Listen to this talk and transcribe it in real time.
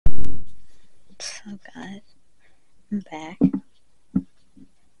So guys, I'm back with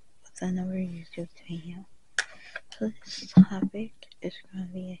another YouTube video. So this topic is going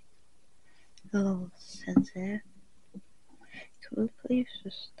to be a little sensitive. Could we please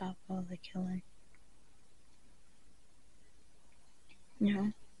just stop all the killing? You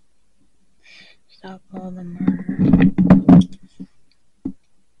know? Stop all the murder.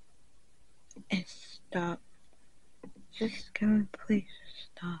 And stop. Just can we please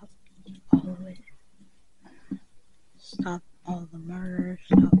just stop all of it? Stop all the murder.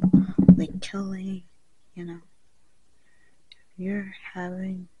 Stop the killing. You know? You're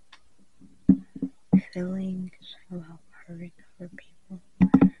having feelings about hurting other people.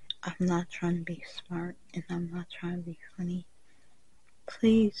 I'm not trying to be smart and I'm not trying to be funny.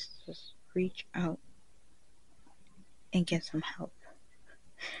 Please just reach out and get some help.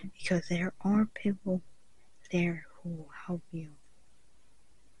 Because there are people there who will help you.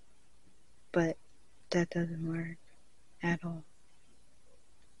 But that doesn't work at all.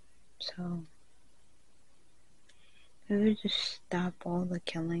 So, could we just stop all the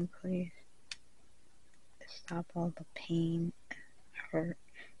killing, please? Stop all the pain and hurt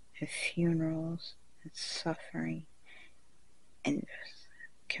and funerals and suffering. And just,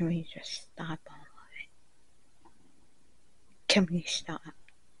 can we just stop all of it? Can we stop?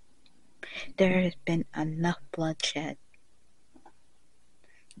 There has been enough bloodshed.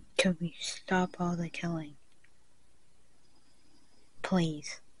 Can we stop all the killing?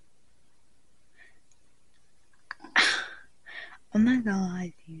 Please. I'm not gonna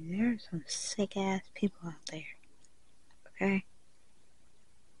lie to you, there are some sick ass people out there. Okay?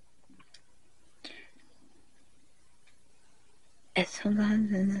 And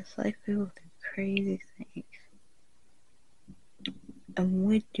sometimes in this life people do crazy things. And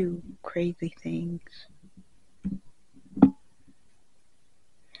we do crazy things.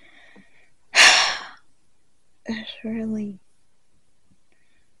 It's really...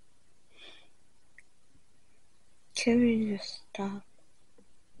 Can we just stop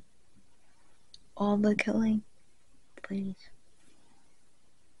all the killing? Please.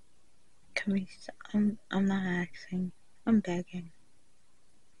 Can we stop? I'm not asking. I'm begging.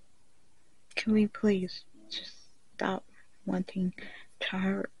 Can we please just stop wanting to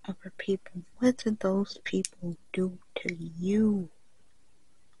hurt other people? What did those people do to you?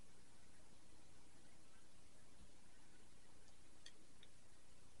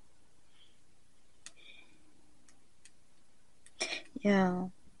 Yeah,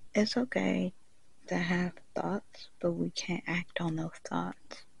 it's okay to have thoughts, but we can't act on those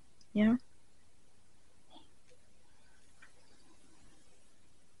thoughts, you know?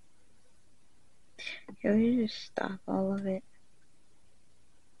 Can we just stop all of it?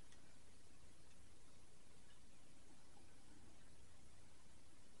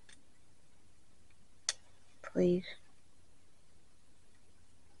 Please.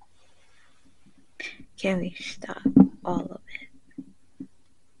 Can we stop all of it?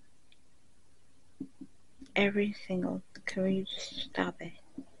 Every single... Can we just stop it?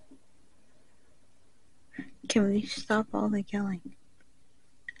 Can we stop all the killing?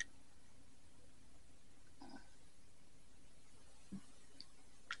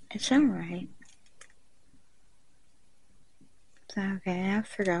 It's alright. Okay, I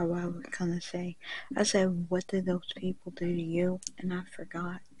forgot what I was gonna say. I said, what did those people do to you? And I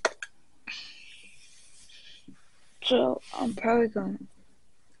forgot. So, I'm probably gonna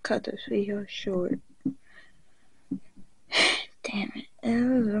cut this video short. Damn it. It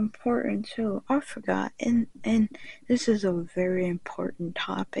was important too. I forgot. And this is a very important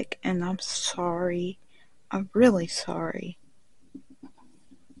topic, and I'm sorry. I'm really sorry.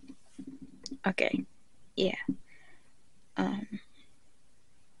 Okay. Yeah.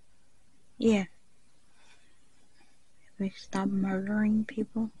 Yeah. Can we stop murdering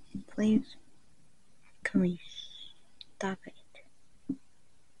people, please? Can we stop it?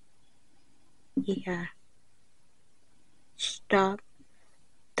 Yeah. Stop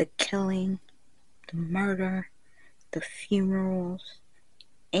the killing, the murder, the funerals,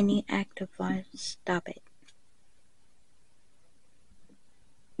 any act of violence. Stop it.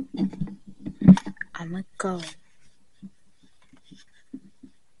 I'ma go.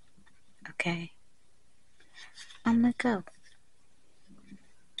 Okay? I'ma go.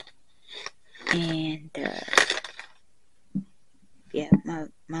 And, yeah,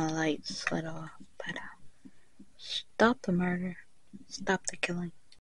 my lights lit off. But, stop the murder. Stop the killing.